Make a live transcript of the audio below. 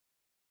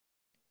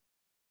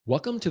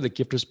Welcome to the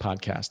Gifters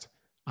Podcast.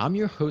 I'm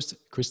your host,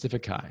 Christopher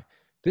Kai.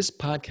 This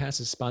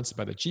podcast is sponsored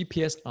by the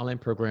GPS online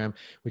program,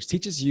 which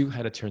teaches you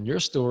how to turn your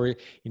story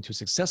into a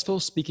successful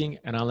speaking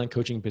and online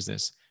coaching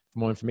business. For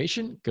more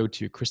information, go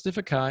to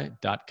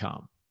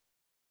christopherkai.com.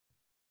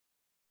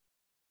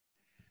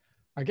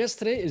 Our guest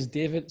today is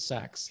David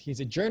Sax. He's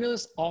a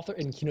journalist, author,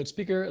 and keynote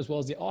speaker, as well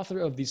as the author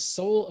of The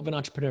Soul of an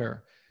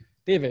Entrepreneur.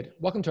 David,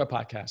 welcome to our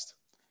podcast.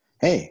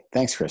 Hey,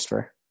 thanks,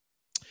 Christopher.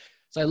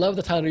 So I love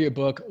the title of your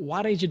book.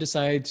 Why did you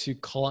decide to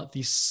call it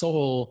The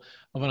Soul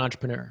of an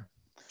Entrepreneur?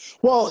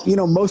 Well,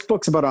 most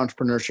books about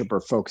entrepreneurship are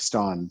focused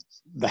on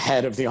the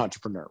head of the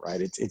entrepreneur,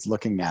 right? It's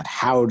looking at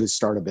how to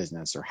start a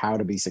business or how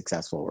to be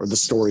successful or the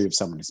story of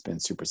someone who's been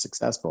super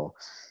successful.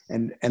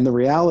 And the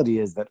reality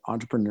is that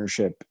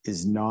entrepreneurship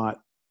is not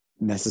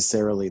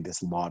necessarily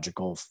this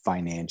logical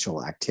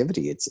financial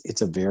activity.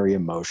 It's a very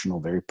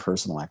emotional, very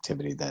personal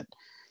activity that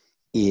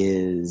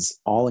is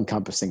all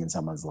encompassing in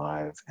someone's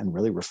life and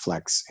really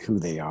reflects who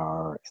they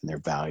are and their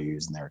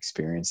values and their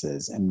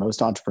experiences. And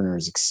most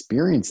entrepreneurs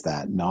experience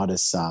that not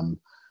as some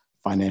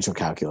financial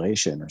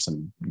calculation or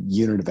some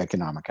unit of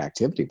economic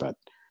activity, but,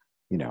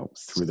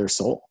 through their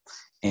soul.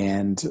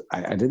 And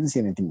I didn't see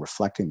anything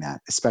reflecting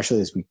that,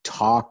 especially as we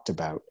talked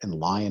about and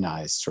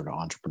lionized sort of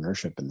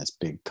entrepreneurship in this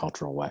big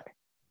cultural way.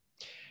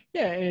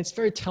 Yeah, and it's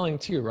very telling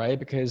too, right?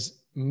 Because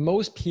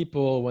most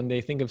people, when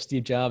they think of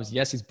Steve Jobs,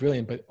 yes, he's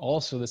brilliant, but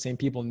also the same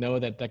people know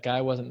that that guy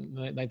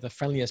wasn't like the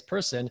friendliest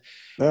person.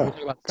 Oh, We're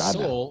talking about God,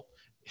 soul.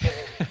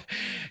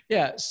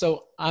 Yeah,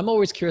 so I'm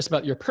always curious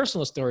about your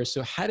personal story.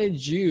 So how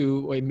did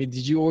you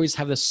always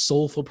have this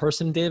soulful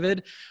person,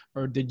 David?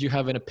 Or did you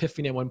have an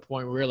epiphany at one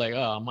point where you're like,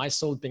 oh, my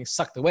soul is being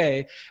sucked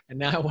away and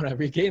now I want to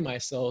regain my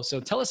soul? So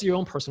tell us your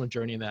own personal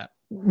journey in that.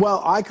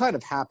 Well, I kind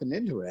of happened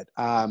into it.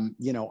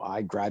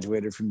 I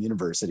graduated from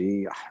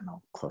university, I don't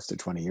know, close to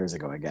 20 years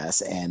ago, I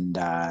guess, and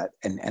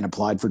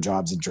applied for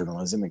jobs in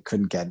journalism and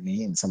couldn't get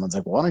any. And someone's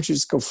like, why don't you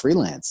just go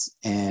freelance?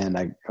 And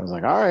I was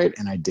like, all right.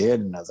 And I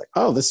did. And I was like,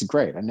 oh, this is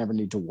great. I never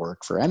need to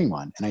work for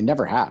anyone. And I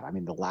never have. I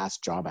mean, the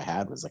last job I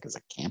had was like as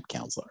a camp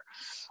counselor.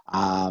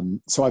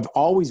 So I've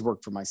always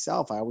worked for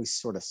myself. I always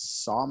sort of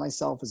saw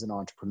myself as an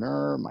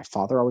entrepreneur. My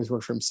father always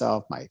worked for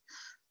himself. My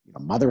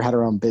mother had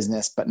her own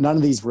business, but none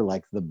of these were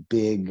like the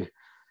big,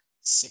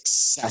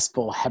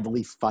 successful,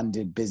 heavily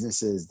funded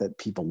businesses that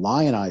people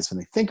lionize when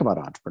they think about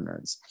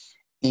entrepreneurs.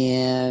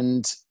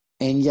 And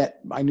yet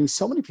I knew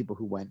so many people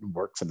who went and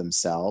worked for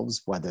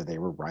themselves, whether they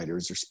were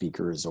writers or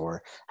speakers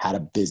or had a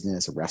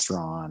business, a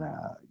restaurant,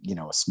 a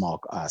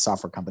small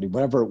software company,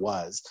 whatever it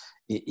was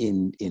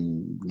in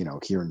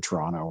here in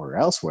Toronto or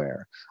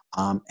elsewhere.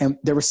 And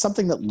there was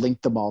something that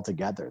linked them all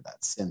together,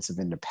 that sense of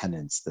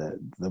independence, the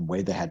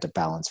way they had to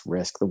balance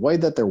risk, the way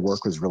that their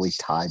work was really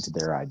tied to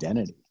their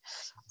identity.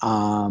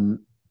 And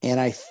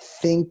I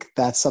think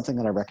that's something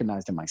that I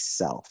recognized in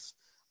myself.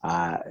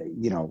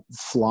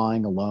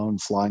 Flying alone,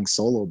 flying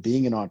solo,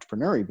 being an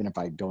entrepreneur, even if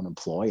I don't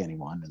employ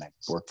anyone and I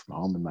work from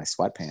home in my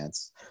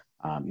sweatpants,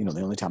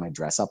 the only time I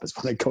dress up is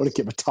when I go to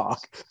give a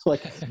talk,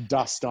 like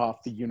dust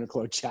off the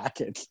Uniqlo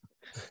jacket,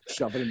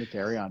 shove it in the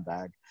carry-on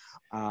bag.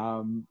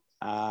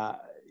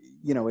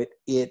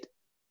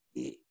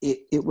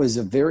 It was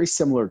a very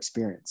similar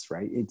experience,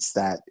 right?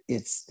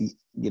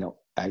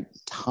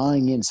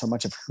 Tying in so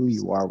much of who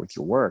you are with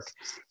your work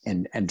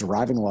and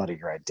deriving a lot of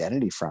your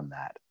identity from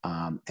that,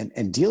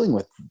 and dealing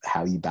with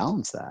how you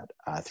balance that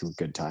through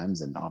good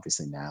times and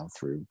obviously now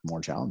through more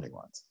challenging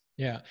ones.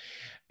 Yeah.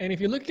 And if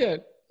you look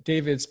at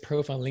David's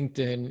profile on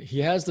LinkedIn, he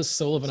has the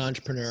soul of an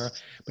entrepreneur,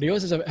 but he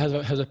also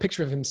has a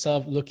picture of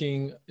himself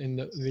looking in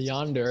the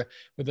yonder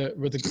with a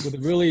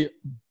really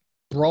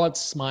broad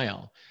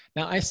smile.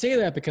 Now, I say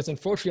that because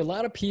unfortunately, a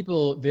lot of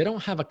people, they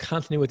don't have a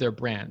continuity with their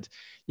brand.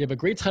 You have a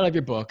great title of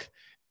your book,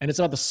 and it's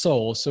about the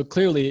soul. So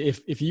clearly,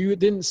 if you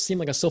didn't seem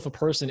like a soulful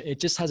person, it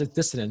just has a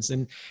dissonance,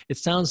 and it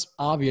sounds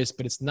obvious,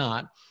 but it's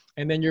not.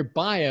 And then your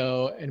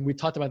bio, and we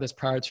talked about this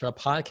prior to our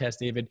podcast,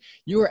 David,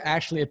 you are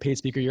actually a paid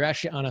speaker. You're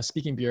actually on a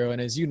speaking bureau. And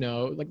as you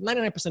know, like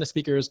 99% of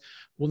speakers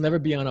will never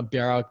be on a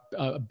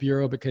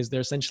bureau because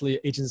they're essentially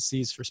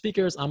agencies for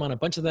speakers. I'm on a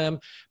bunch of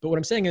them. But what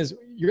I'm saying is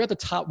you're at the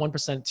top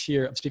 1%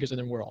 tier of speakers in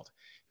the world,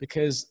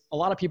 because a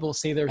lot of people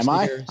say they're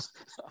speakers.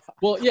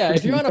 Well, yeah,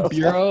 if you're on a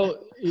bureau,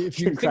 if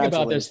you think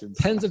about it, there's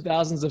tens of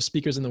thousands of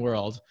speakers in the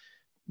world.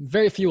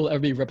 Very few will ever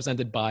be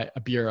represented by a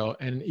bureau.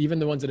 And even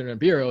the ones that are in a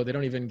bureau, they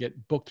don't even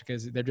get booked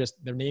because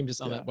their name just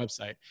on that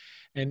website.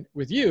 And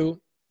with you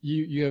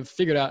have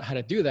figured out how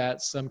to do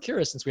that. So I'm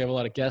curious, since we have a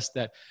lot of guests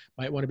that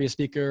might want to be a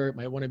speaker,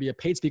 might want to be a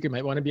paid speaker,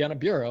 might want to be on a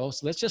bureau.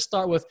 So let's just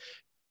start with,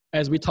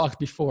 as we talked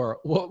before,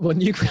 when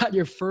you got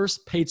your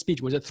first paid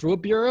speech, was it through a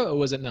bureau or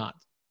was it not?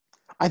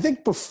 I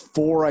think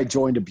before I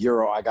joined a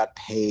bureau, I got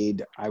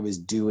paid. I was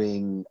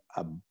doing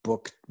a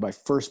book. My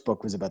first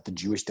book was about the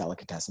Jewish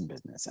delicatessen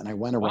business. And I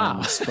went around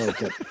and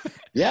spoke at,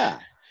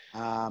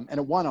 and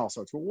it won all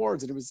sorts of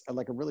awards. And it was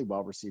like a really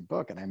well-received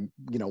book. And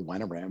I,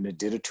 went around and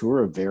did a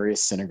tour of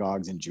various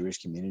synagogues and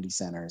Jewish community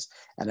centers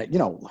and,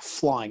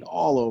 flying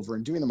all over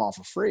and doing them all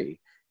for free.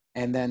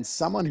 And then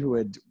someone who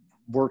had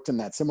worked in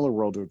that similar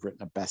world, who had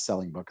written a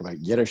best-selling book about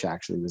Yiddish,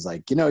 actually was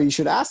like, you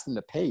should ask them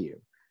to pay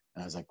you.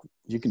 And I was like,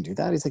 you can do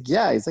that? He's like,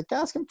 yeah. He's like,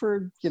 ask him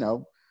for,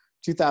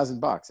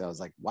 $2,000. I was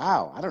like,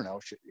 wow, I don't know.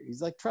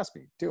 He's like, trust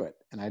me, do it.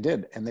 And I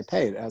did. And they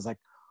paid. I was like,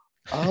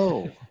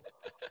 oh,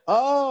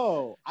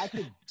 I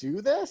could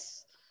do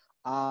this.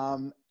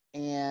 And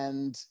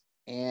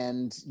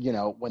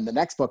when the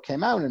next book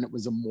came out and it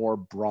was a more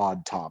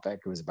broad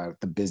topic, it was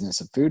about the business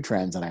of food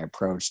trends. And I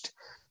approached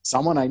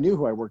someone I knew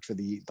who I worked for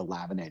the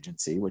Lavin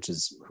agency, which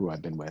is who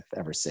I've been with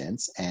ever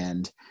since.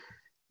 And,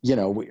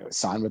 we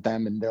signed with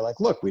them and they're like,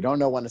 look, we don't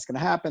know when it's going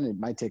to happen. It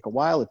might take a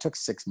while. It took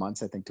 6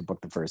 months, I think, to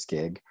book the first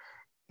gig.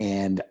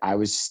 And I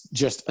was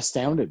just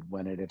astounded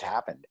when it had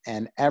happened.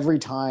 And every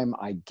time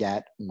I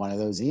get one of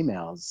those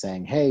emails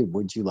saying, hey,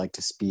 would you like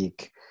to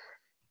speak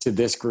to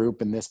this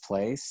group in this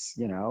place,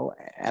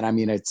 and I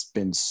mean, it's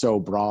been so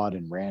broad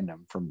and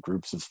random, from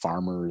groups of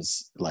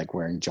farmers like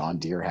wearing John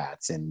Deere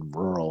hats in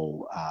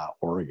rural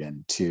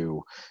Oregon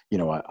to,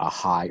 a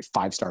high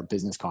 5-star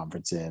business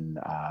conference in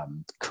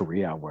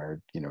Korea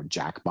where,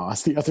 Jack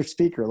Ma's the other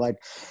speaker.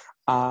 Like,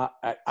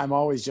 I'm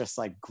always just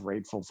like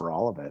grateful for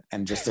all of it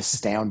and just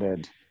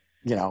astounded.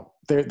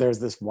 There's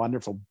this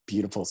wonderful,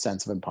 beautiful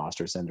sense of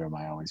imposter syndrome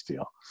I always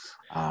feel.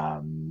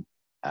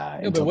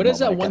 No, but what is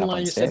that one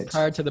line you said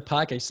prior to the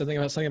podcast?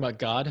 Something about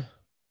God?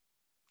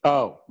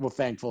 Oh, well,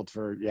 thankful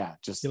for,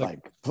 just like,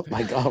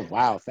 oh,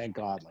 wow, thank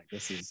God. Like,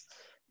 this is,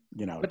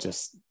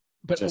 just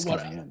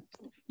coming in.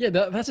 Yeah,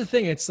 that's the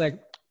thing. It's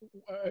like,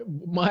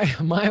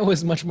 mine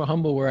was much more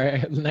humble,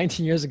 where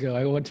 19 years ago,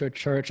 I went to a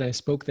church and I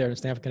spoke there in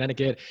Stamford,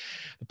 Connecticut.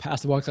 The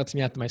pastor walks up to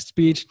me after my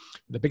speech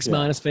with a big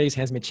smile on his face,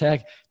 hands me a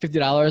check,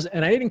 $50.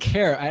 And I didn't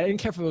care. I didn't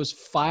care if it was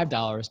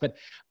 $5, but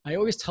I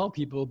always tell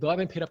people, though I've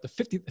been paid up to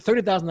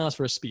 $30,000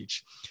 for a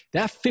speech,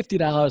 that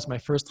 $50 my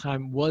first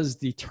time was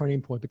the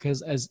turning point,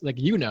 because as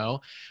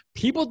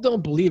people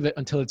don't believe it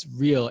until it's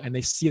real and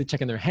they see the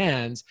check in their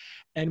hands.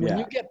 And when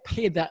you get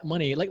paid that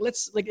money,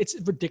 it's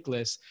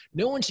ridiculous.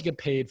 No one should get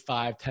paid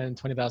 $5,000,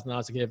 $10,000,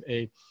 $20,000 to give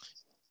a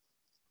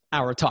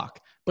hour talk.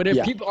 But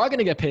if people are going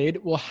to get paid,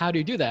 well, how do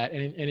you do that?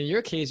 And in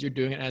your case, you're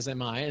doing it, as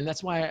am I. And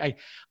that's why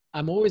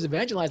I'm always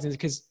evangelizing,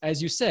 because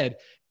as you said,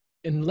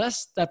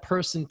 unless that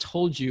person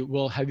told you,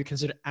 well, have you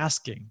considered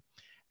asking?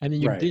 And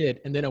then you did,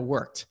 and then it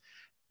worked.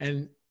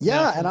 And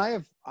and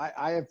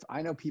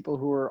I know people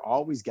who are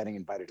always getting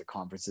invited to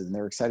conferences and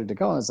they're excited to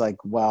go. And it's like,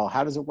 well,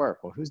 how does it work?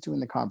 Well, who's doing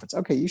the conference?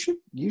 Okay, you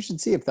should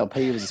see if they'll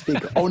pay you as a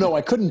speaker. Oh no,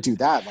 I couldn't do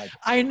that. Like,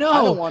 I know.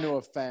 I don't want to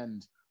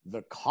offend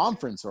the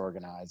conference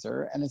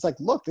organizer. And it's like,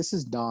 look, this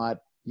is not,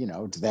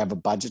 do they have a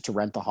budget to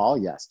rent the hall?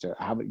 Yes.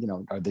 Are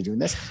they doing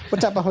this?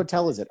 What type of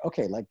hotel is it?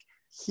 Okay, like,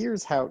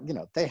 here's how,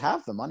 they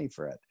have the money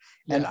for it.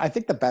 And I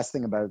think the best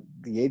thing about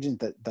the agent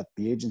that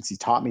the agency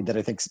taught me, that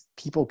I think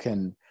people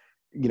can,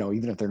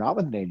 even if they're not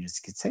with an agency,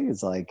 could say,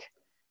 is like,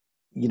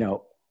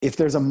 if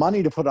there's a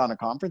money to put on a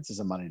conference,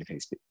 there's money to pay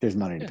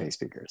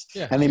speakers.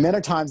 Yeah. And the amount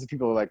of times that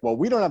people are like, well,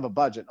 we don't have a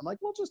budget. I'm like,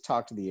 well, just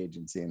talk to the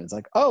agency. And it's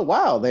like, oh,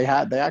 wow, they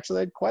actually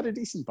had quite a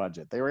decent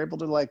budget. They were able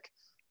to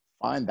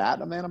find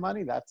that amount of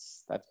money.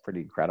 That's pretty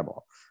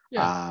incredible.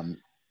 Yeah.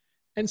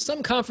 And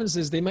some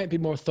conferences, they might be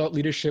more thought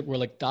leadership, where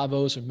like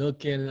Davos or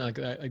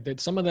Milken,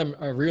 some of them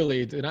are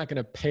really, they're not going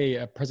to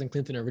pay President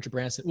Clinton or Richard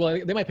Branson. Well,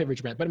 they might pay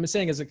Richard Branson, but I'm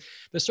saying is like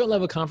there's certain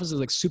level of conferences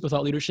like super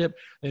thought leadership,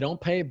 they don't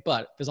pay,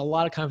 but there's a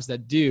lot of conferences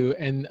that do.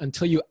 And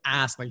until you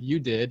ask, like you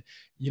did,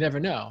 you never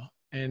know.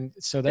 And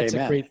so that's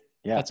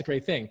that's a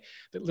great thing.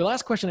 The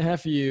last question I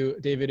have for you,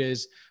 David,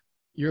 is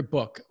your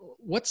book.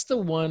 What's the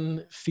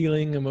one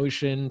feeling,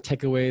 emotion,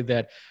 takeaway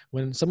that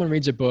when someone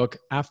reads a book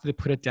after they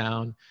put it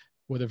down,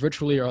 whether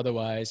virtually or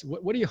otherwise,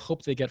 what do you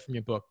hope they get from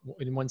your book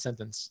in one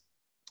sentence?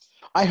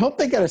 I hope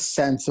they get a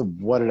sense of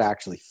what it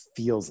actually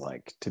feels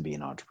like to be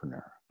an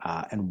entrepreneur,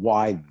 and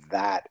why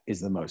that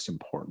is the most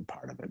important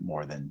part of it,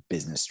 more than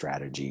business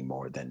strategy,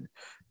 more than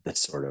the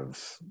sort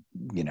of,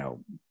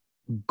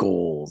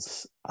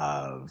 goals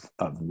of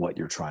what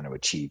you're trying to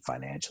achieve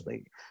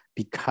financially.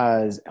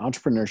 Because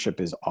entrepreneurship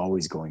is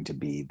always going to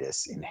be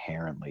this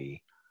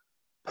inherently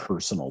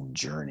personal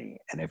journey.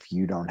 And if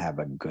you don't have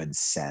a good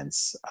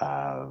sense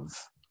of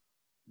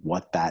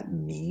what that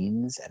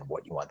means and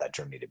what you want that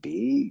journey to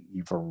be,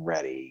 you've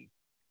already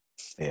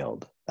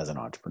failed as an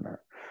entrepreneur.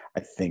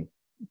 I think,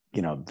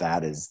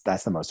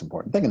 that's the most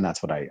important thing. And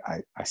that's what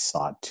I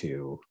sought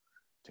to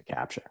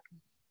capture.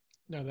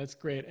 No, that's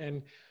great.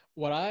 And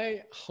what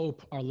I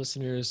hope our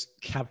listeners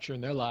capture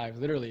in their lives,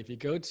 literally, if you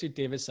go to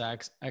David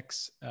Sax,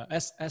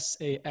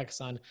 SAX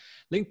on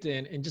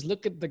LinkedIn, and just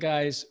look at the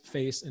guy's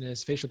face and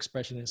his facial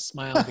expression and his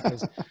smile,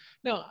 because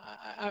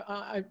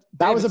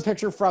that was a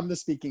picture from the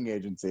speaking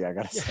agency, I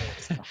gotta say.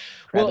 So,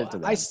 well,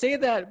 I say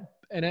that,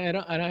 and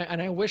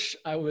I wish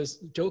I was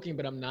joking,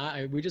 but I'm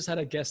not. We just had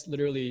a guest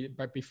literally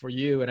right before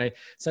you, and I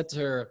said to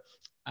her,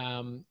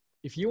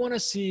 if you want to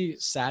see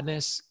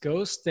sadness,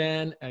 go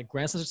stand at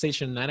Grand Central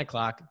Station at 9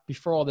 o'clock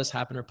before all this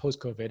happened, or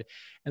post-COVID,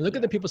 and look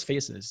at the people's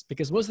faces,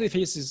 because most of the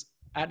faces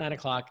at 9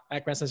 o'clock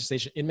at Grand Central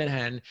Station in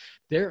Manhattan,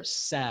 they're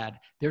sad,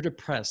 they're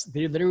depressed.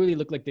 They literally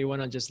look like they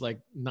want to just like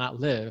not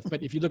live.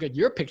 But if you look at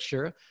your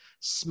picture,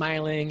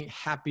 smiling,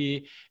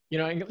 happy, you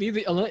know,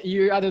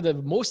 you're either the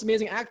most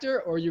amazing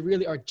actor or you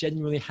really are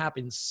genuinely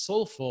happy and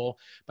soulful.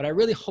 But I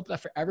really hope that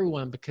for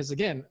everyone, because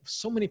again,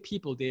 so many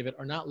people, David,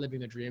 are not living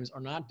their dreams,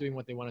 are not doing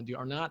what they want to do,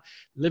 are not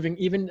living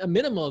even a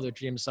minimal of their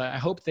dreams. So I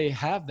hope they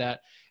have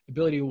that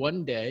ability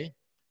one day,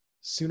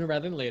 sooner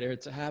rather than later,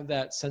 to have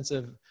that sense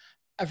of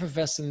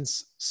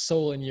effervescence,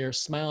 soul in your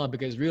smile.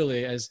 Because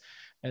really, as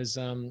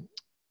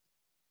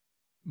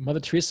Mother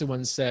Teresa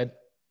once said,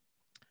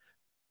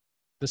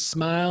 the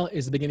smile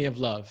is the beginning of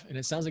love. And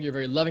it sounds like you're a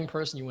very loving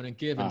person. You want to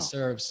give and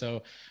serve.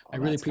 So I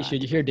really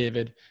appreciate you here,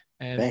 David.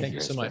 And thank you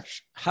so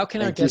much. How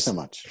can our guests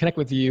connect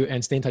with you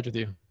and stay in touch with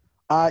you?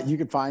 You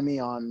can find me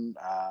on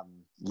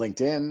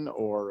LinkedIn,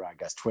 or I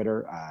guess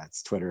Twitter.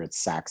 It's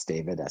Sax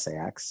David,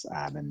 S-A-X.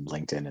 And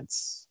LinkedIn,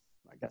 it's,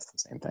 I guess, the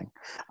same thing.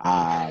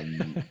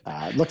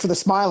 Look for the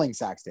smiling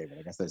Sax David.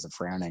 I guess there's a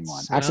frowning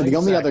one. Actually, the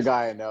only other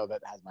guy I know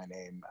that has my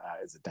name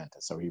is a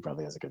dentist, so he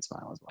probably has a good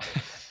smile as well.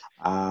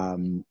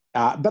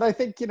 But I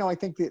think,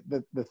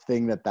 the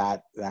thing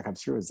that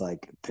comes through is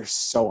like, there's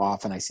so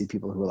often I see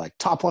people who are like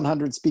top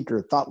 100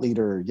 speaker, thought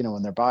leader,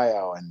 in their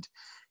bio.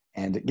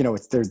 And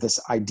there's this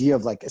idea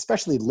of like,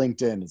 especially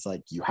LinkedIn, it's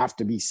like, you have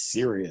to be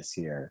serious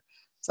here.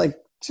 It's like,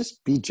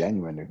 just be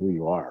genuine to who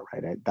you are,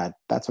 right?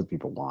 That's what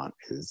people want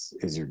is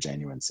your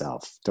genuine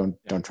self. Don't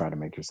try to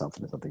make yourself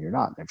into something you're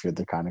not. If you're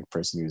the kind of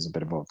person who's a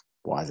bit of a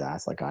wise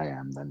ass like I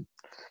am, then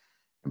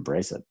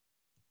embrace it.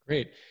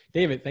 Great.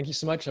 David, thank you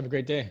so much. Have a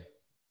great day.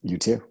 You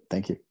too.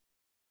 Thank you.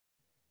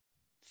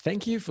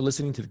 Thank you for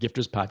listening to the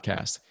Gifters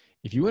Podcast.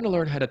 If you want to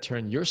learn how to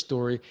turn your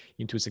story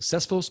into a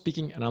successful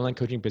speaking and online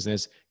coaching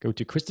business, go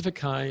to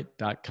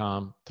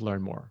christopherkai.com to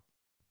learn more.